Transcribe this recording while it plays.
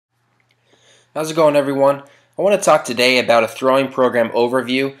How's it going, everyone? I want to talk today about a throwing program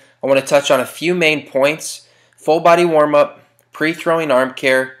overview. I want to touch on a few main points: full body warm-up, pre-throwing arm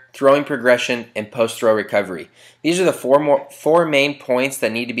care, throwing progression, and post-throw recovery. These are the four main points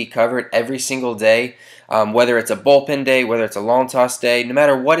that need to be covered every single day, whether it's a bullpen day, whether it's a long toss day, no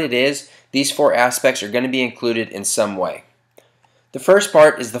matter what it is, these four aspects are going to be included in some way. The first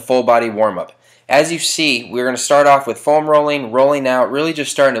part is the full body warm-up. As you see, we're going to start off with foam rolling, rolling out, really just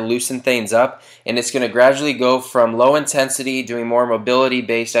starting to loosen things up, and it's going to gradually go from low intensity, doing more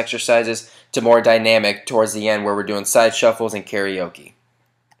mobility-based exercises, to more dynamic towards the end where we're doing side shuffles and karaoke.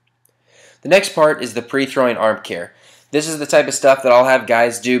 The next part is the pre-throwing arm care. This is the type of stuff that I'll have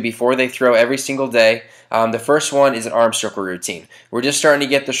guys do before they throw every single day. The first one is an arm circle routine. We're just starting to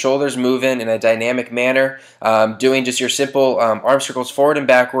get the shoulders moving in a dynamic manner, doing just your simple arm circles forward and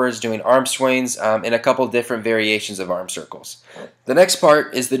backwards, doing arm swings, and a couple different variations of arm circles. The next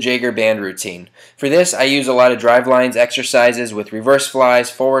part is the Jaeger band routine. For this, I use a lot of drive lines exercises with reverse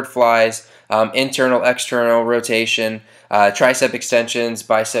flies, forward flies, internal, external rotation, tricep extensions,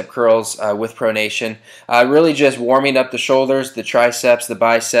 bicep curls with pronation. Really just warming up the shoulders, the triceps, the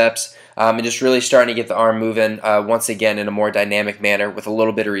biceps, and just really starting to get the arm moving once again in a more dynamic manner with a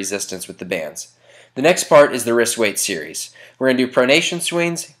little bit of resistance with the bands. The next part is the wrist weight series. We're going to do pronation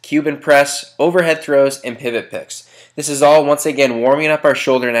swings, Cuban press, overhead throws, and pivot picks. This is all, once again, warming up our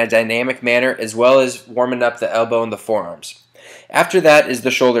shoulder in a dynamic manner as well as warming up the elbow and the forearms. After that is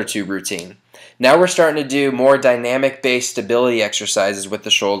the shoulder tube routine. Now we're starting to do more dynamic-based stability exercises with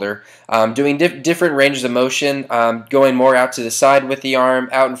the shoulder, doing different ranges of motion, going more out to the side with the arm,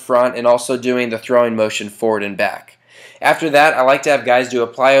 out in front, and also doing the throwing motion forward and back. After that, I like to have guys do a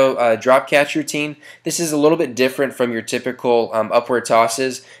plyo drop catch routine. This is a little bit different from your typical upward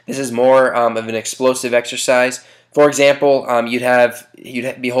tosses. This is more of an explosive exercise. For example,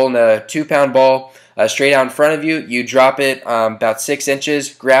 you'd be holding a 2-pound ball straight out in front of you. You drop it about 6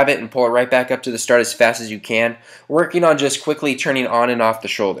 inches, grab it, and pull it right back up to the start as fast as you can, working on just quickly turning on and off the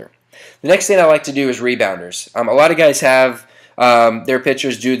shoulder. The next thing I like to do is rebounders. A lot of guys have their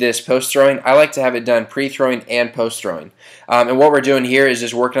pitchers do this post-throwing. I like to have it done pre-throwing and post-throwing. And what we're doing here is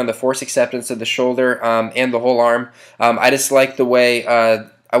just working on the force acceptance of the shoulder and the whole arm. I just like the way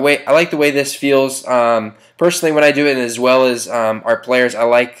I like the way this feels personally when I do it, and as well as our players. I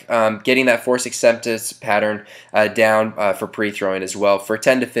like getting that force acceptance pattern down for pre-throwing as well for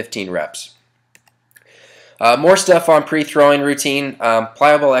 10 to 15 reps. More stuff on pre-throwing routine.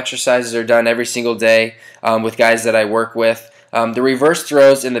 Pliable exercises are done every single day with guys that I work with. The reverse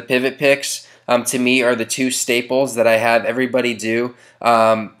throws and the pivot picks to me are the two staples that I have everybody do,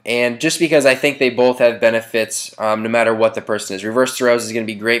 and just because I think they both have benefits no matter what the person is. Reverse throws is going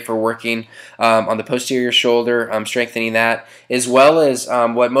to be great for working on the posterior shoulder, strengthening that, as well as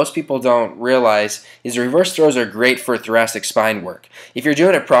what most people don't realize is reverse throws are great for thoracic spine work. If you're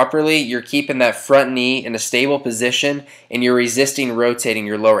doing it properly, you're keeping that front knee in a stable position and you're resisting rotating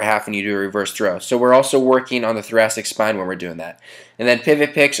your lower half when you do a reverse throw. So we're also working on the thoracic spine when we're doing that. And then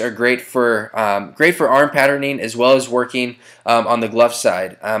pivot picks are great for arm patterning as well as working on the glove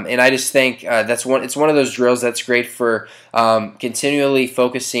side. And I just think it's one of those drills that's great for continually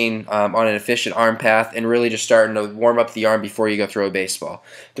focusing on an efficient arm path and really just starting to warm up the arm before you go throw a baseball.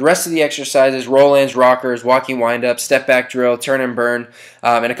 The rest of the exercises, roll-ins, rockers, walking wind-up, step-back drill, turn and burn,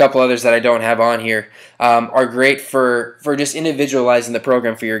 and a couple others that I don't have on here, are great for just individualizing the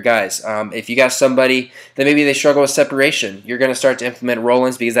program for your guys. If you got somebody that maybe they struggle with separation, you're going to start to implement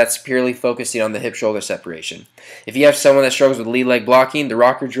roll-ins because that's purely focusing on the hip-shoulder separation. If you have someone that struggles with lead leg blocking, the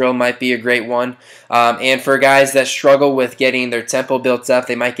rocker drill might be a great one. And for guys that struggle with getting their tempo built up,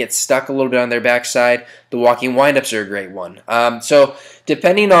 they might get stuck a little bit on their backside, the walking windups are a great one. So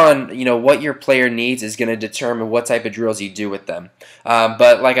depending on what your player needs is going to determine what type of drills you do with them.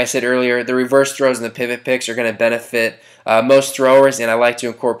 But like I said earlier, the reverse throws and the pivot picks are going to benefit most throwers, and I like to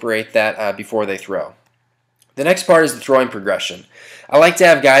incorporate that before they throw. The next part is the throwing progression. I like to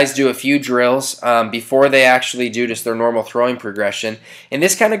have guys do a few drills before they actually do just their normal throwing progression. And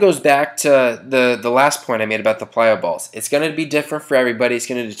this kind of goes back to the last point I made about the plyo balls. It's going to be different for everybody. It's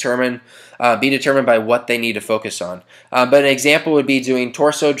going to be determined by what they need to focus on. But an example would be doing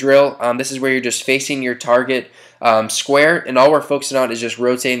torso drill. This is where you're just facing your target square, and all we're focusing on is just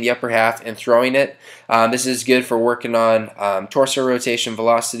rotating the upper half and throwing it. This is good for working on torso rotation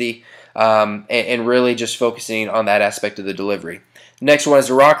velocity and really just focusing on that aspect of the delivery. Next one is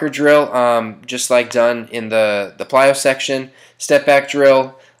a rocker drill, just like done in the plyo section. Step back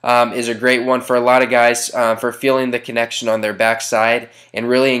drill, is a great one for a lot of guys for feeling the connection on their backside and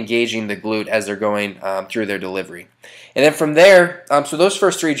really engaging the glute as they're going through their delivery. And then from there, so those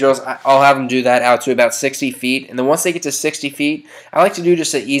first 3 drills, I'll have them do that out to about 60 feet. And then once they get to 60 feet, I like to do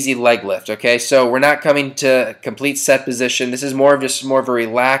just an easy leg lift, okay? So we're not coming to complete set position. This is more of a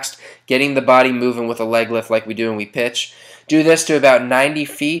relaxed, getting the body moving with a leg lift like we do when we pitch. Do this to about 90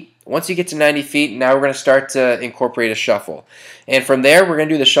 feet. Once you get to 90 feet, now we're going to start to incorporate a shuffle. And from there, we're going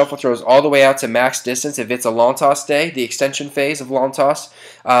to do the shuffle throws all the way out to max distance if it's a long toss day, the extension phase of long toss.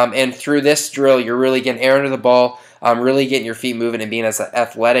 And through this drill, you're really getting air under the ball, really getting your feet moving and being as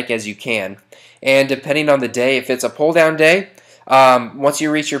athletic as you can. And depending on the day, if it's a pull down day, once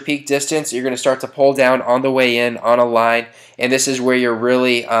you reach your peak distance, you're going to start to pull down on the way in on a line, and this is where you're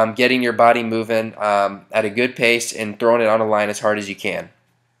really getting your body moving at a good pace and throwing it on a line as hard as you can.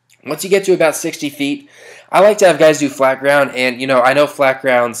 Once you get to about 60 feet, I like to have guys do flat ground, and I know flat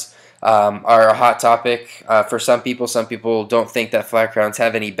grounds are a hot topic for some people. Some people don't think that flat grounds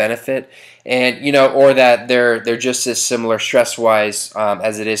have any benefit, and or that they're just as similar stress-wise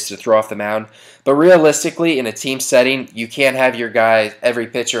as it is to throw off the mound. But realistically, in a team setting, you can't have your guy, every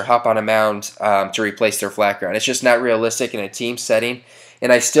pitcher, hop on a mound to replace their flat ground. It's just not realistic in a team setting,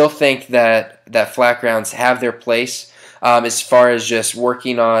 and I still think that flat grounds have their place as far as just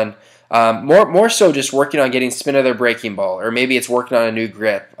working on. More so just working on getting spin of their breaking ball, or maybe it's working on a new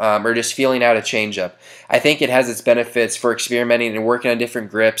grip, or just feeling out a changeup. I think it has its benefits for experimenting and working on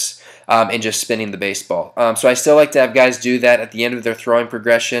different grips and just spinning the baseball. So I still like to have guys do that at the end of their throwing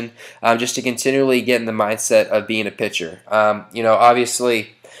progression just to continually get in the mindset of being a pitcher.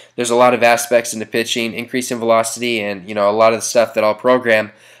 Obviously there's a lot of aspects into pitching, increasing velocity, and a lot of the stuff that I'll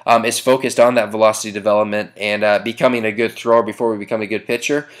program is focused on that velocity development and becoming a good thrower before we become a good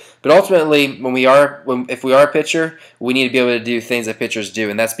pitcher. But ultimately, if we are a pitcher, we need to be able to do things that pitchers do,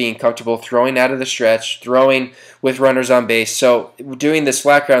 and that's being comfortable throwing out of the stretch, throwing with runners on base. So doing this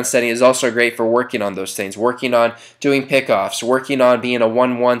flat ground setting is also great for working on those things, working on doing pickoffs, working on being a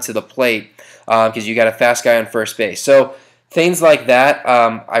 1-1 to the plate because you got a fast guy on first base. So things like that,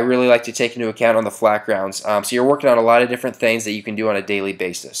 I really like to take into account on the flat grounds. So you're working on a lot of different things that you can do on a daily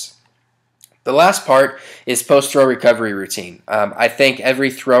basis. The last part is post-throw recovery routine. I think every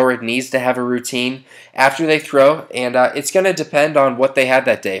thrower needs to have a routine after they throw, and it's going to depend on what they had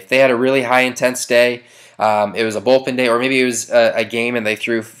that day. If they had a really high-intense day, it was a bullpen day, or maybe it was a game and they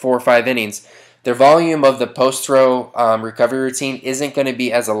threw 4 or 5 innings, their volume of the post-throw recovery routine isn't going to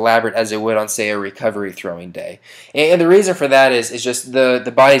be as elaborate as it would on, say, a recovery throwing day. And the reason for that is just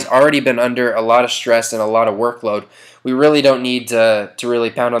the body's already been under a lot of stress and a lot of workload. We really don't need to really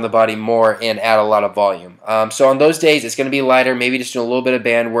pound on the body more and add a lot of volume. So on those days, it's going to be lighter, maybe just doing a little bit of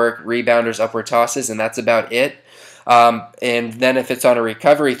band work, rebounders, upward tosses, and that's about it. And then if it's on a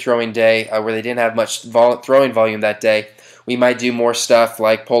recovery throwing day where they didn't have much throwing volume that day, we might do more stuff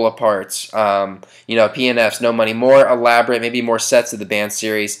like pull-aparts, PNFs, no money, more elaborate, maybe more sets of the band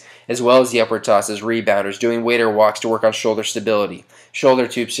series, as well as the upward tosses, rebounders, doing waiter walks to work on shoulder stability, shoulder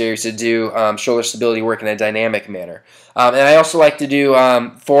tube series to do shoulder stability work in a dynamic manner. And I also like to do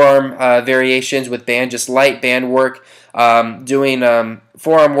forearm variations with band, just light band work, doing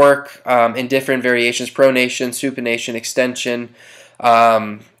forearm work in different variations, pronation, supination, extension,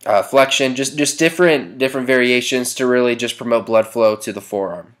 flexion, just different variations to really just promote blood flow to the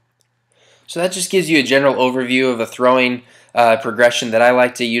forearm. So that just gives you a general overview of a throwing progression that I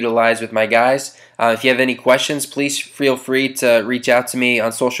like to utilize with my guys. If you have any questions, please feel free to reach out to me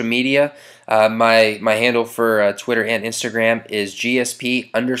on social media. My handle for Twitter and Instagram is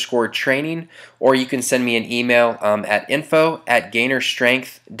GSP_training, or you can send me an email at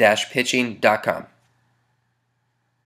info@gainerstrength-pitching.com.